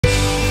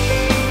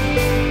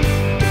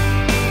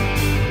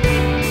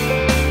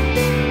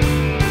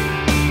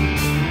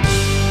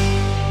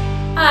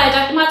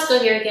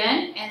Pasco here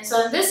again, and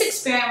so in this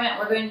experiment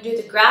we're going to do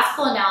the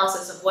graphical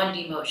analysis of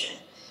 1D motion.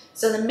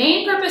 So the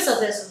main purpose of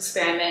this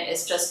experiment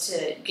is just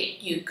to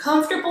get you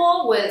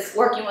comfortable with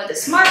working with the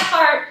Smart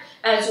Cart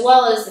as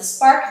well as the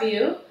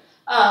SPARKvue,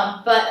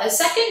 but a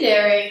second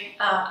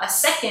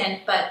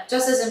but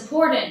just as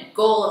important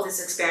goal of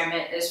this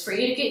experiment is for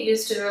you to get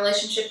used to the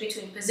relationship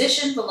between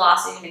position,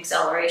 velocity, and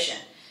acceleration,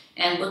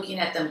 and looking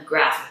at them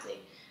graphically.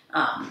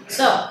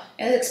 So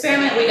in the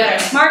experiment we got our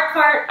Smart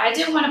Cart. I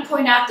did want to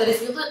point out that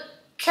if you look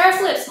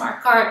carefully at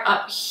Smart Cart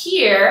up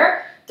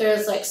here,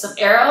 there's like some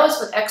arrows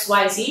with X,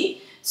 Y,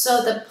 Z.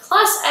 So the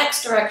plus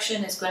X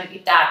direction is going to be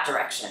that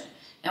direction,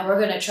 and we're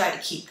going to try to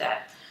keep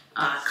that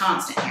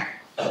constant here.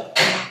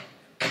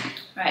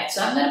 Right,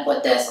 so I'm going to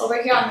put this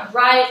over here on the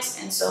right,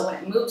 and so when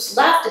it moves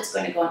left, it's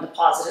going to go in the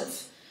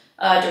positive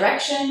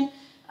direction.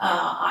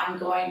 I'm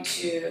going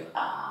to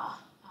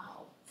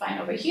find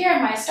over here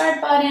my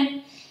start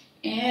button,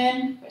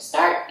 and press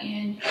start,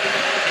 and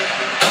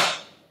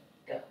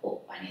go.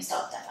 Oh, I need to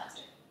stop that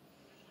faster.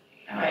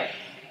 All right.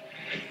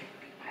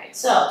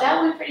 So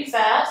that went pretty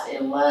fast.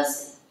 It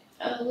was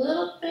a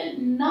little bit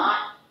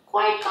not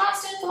quite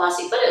constant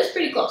velocity, but it was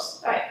pretty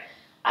close. All right,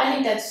 I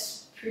think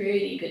that's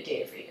pretty good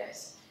data for you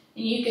guys.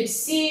 And you could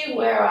see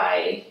where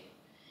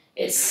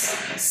it's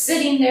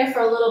sitting there for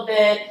a little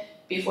bit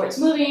before it's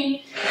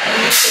moving.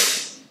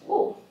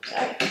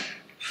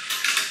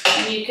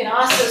 And you can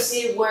also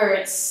see where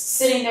it's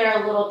sitting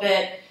there a little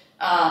bit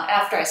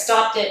after I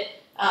stopped it.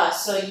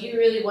 So you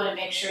really want to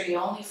make sure you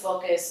only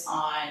focus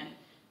on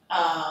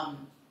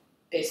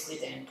basically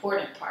the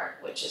important part,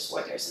 which is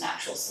where there's an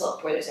actual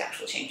slope, where there's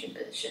actual change in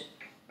position.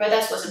 Right,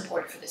 that's what's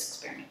important for this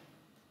experiment.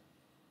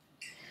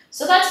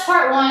 So that's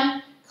part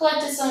one.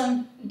 Collected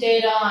some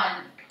data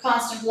on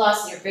constant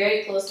velocity, or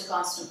very close to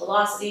constant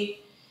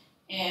velocity.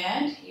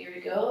 And here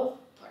we go,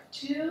 part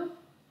two.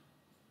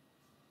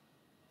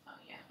 Oh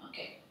yeah,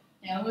 okay.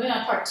 Now moving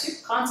on, part two,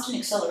 constant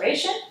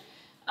acceleration.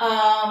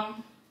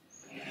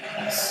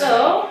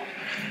 So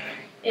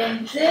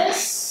in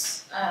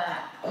this,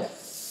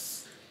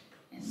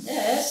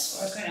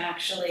 we're going to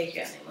actually,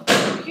 here, let me look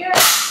over here,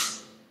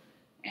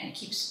 and it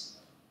keeps,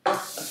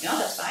 oh, no,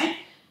 that's fine.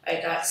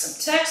 I got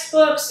some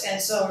textbooks, and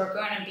so we're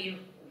going to be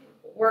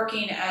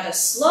working at a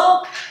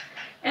slope,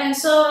 and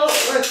so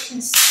we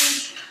can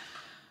see,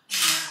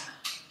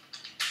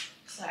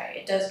 sorry,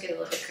 it does get a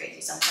little bit crazy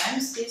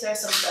sometimes. These are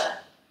some of the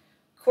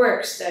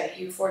quirks that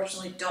you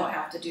fortunately don't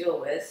have to deal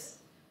with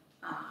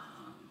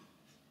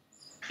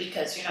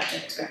because you're not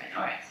doing an experiment.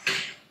 All right,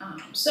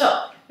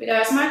 so we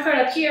got a Smart Cart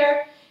up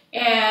here.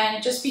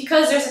 And just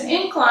because there's an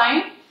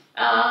incline,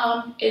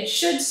 it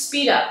should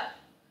speed up.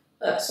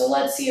 So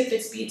let's see if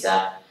it speeds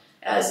up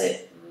as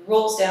it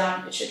rolls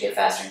down. It should get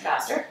faster and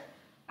faster.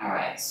 All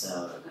right,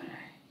 so we're going to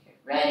get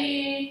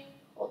ready,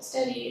 hold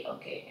steady,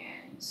 okay,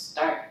 and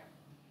start.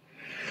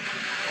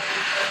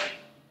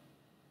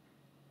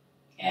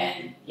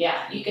 And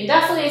yeah, you can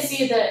definitely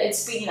see that it's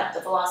speeding up. The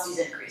velocity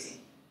is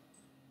increasing.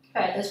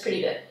 All right, that's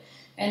pretty good.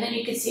 And then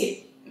you can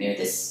see maybe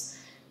this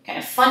kind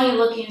of funny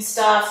looking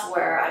stuff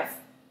where I've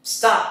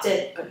stopped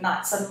it, but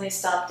not suddenly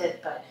stopped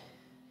it, but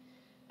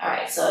all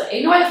right, so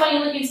ignore the funny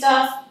looking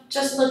stuff.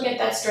 Just look at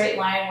that straight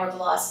line where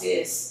velocity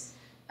is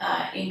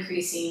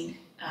increasing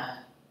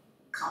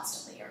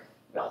constantly, or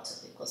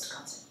relatively close to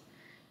constant.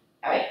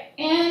 All right,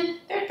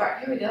 and third part,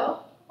 here we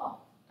go. Oh,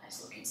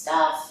 nice looking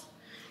stuff.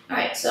 All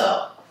right,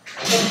 so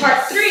in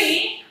part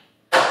three,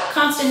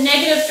 constant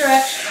negative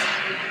direction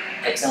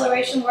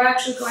acceleration, we're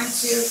actually going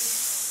to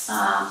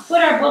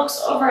put our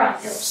books over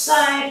on the other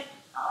side,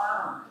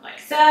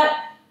 like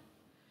that.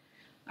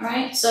 All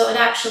right, so it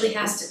actually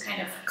has to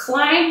kind of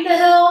climb the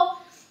hill.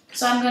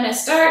 So I'm going to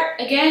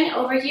start again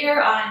over here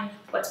on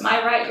what's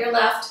my right, your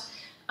left,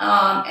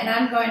 and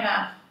I'm going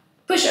to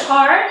push it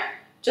hard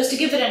just to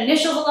give it an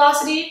initial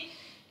velocity,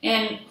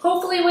 and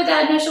hopefully with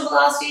that initial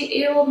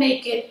velocity it will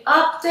make it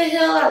up the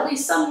hill at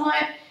least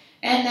somewhat,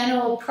 and then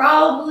it will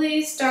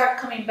probably start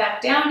coming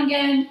back down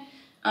again.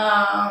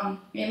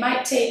 It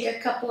might take a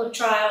couple of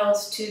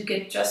trials to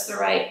get just the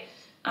right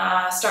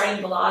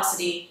starting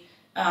velocity,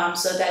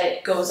 so that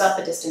it goes up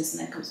a distance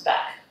and then comes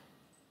back.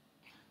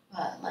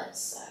 But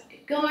let's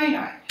get going.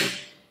 All right,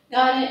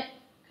 got it.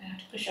 Gonna have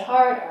to push it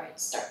hard. All right,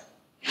 start.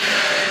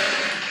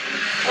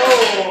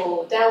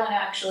 Oh, that one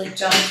actually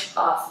jumped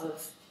off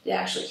of, it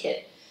actually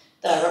hit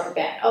the rubber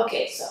band.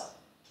 Okay, so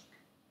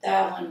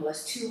that one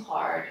was too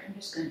hard. I'm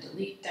just going to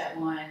delete that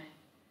one,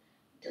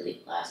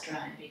 delete last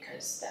run,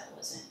 because that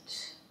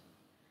wasn't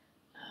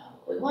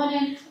what we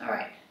wanted. All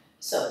right,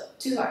 so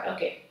too hard.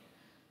 Okay,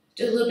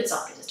 do a little bit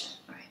softer this time.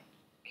 All right.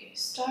 Okay,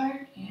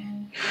 start,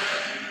 and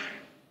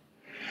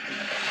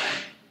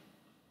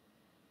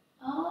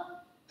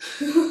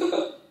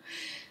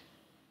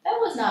that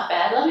was not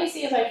bad. Let me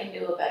see if I can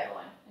do a better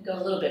one and go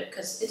a little bit,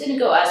 because it didn't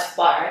go as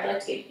far. I'd like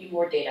to get you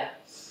more data.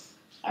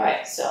 All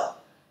right, so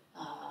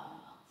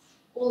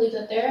we'll leave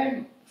that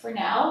there for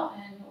now,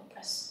 and we'll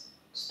press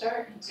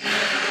start and see.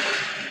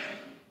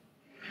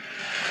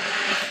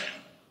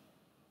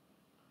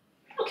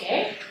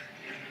 Okay,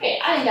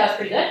 I think that was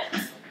pretty good.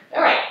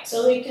 All right.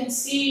 so we can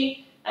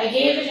see I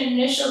gave it an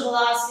initial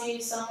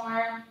velocity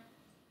somewhere.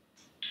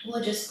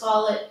 We'll just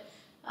call it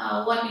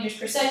 1 meters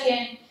per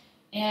second,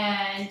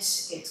 and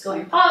it's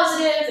going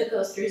positive, it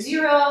goes through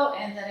 0,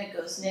 and then it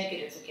goes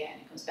negative again,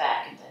 it comes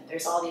back, and then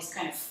there's all these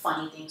kind of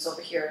funny things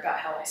over here about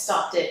how I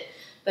stopped it,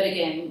 but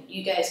again,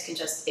 you guys can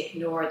just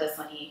ignore the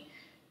funny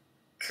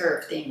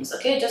curve things,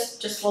 okay?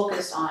 Just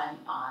focus on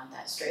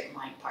that straight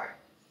line part.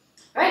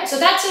 All right, so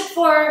that's it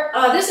for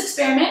this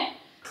experiment.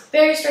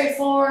 Very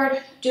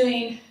straightforward,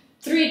 doing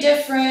 3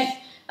 different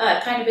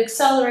kind of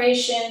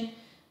acceleration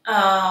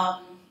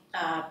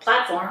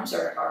platforms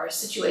or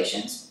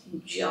situations,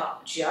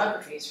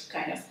 geographies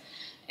kind of,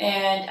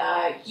 and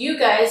you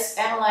guys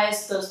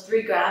analyze those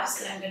 3 graphs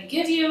that I'm going to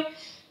give you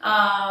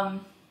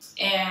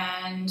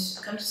and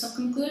come to some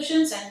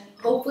conclusions, and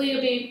hopefully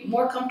you'll be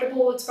more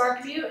comfortable with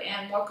SPARKvue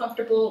and more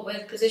comfortable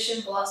with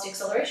position, velocity,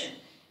 acceleration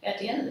at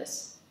the end of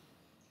this.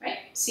 All right,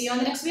 see you on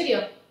the next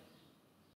video.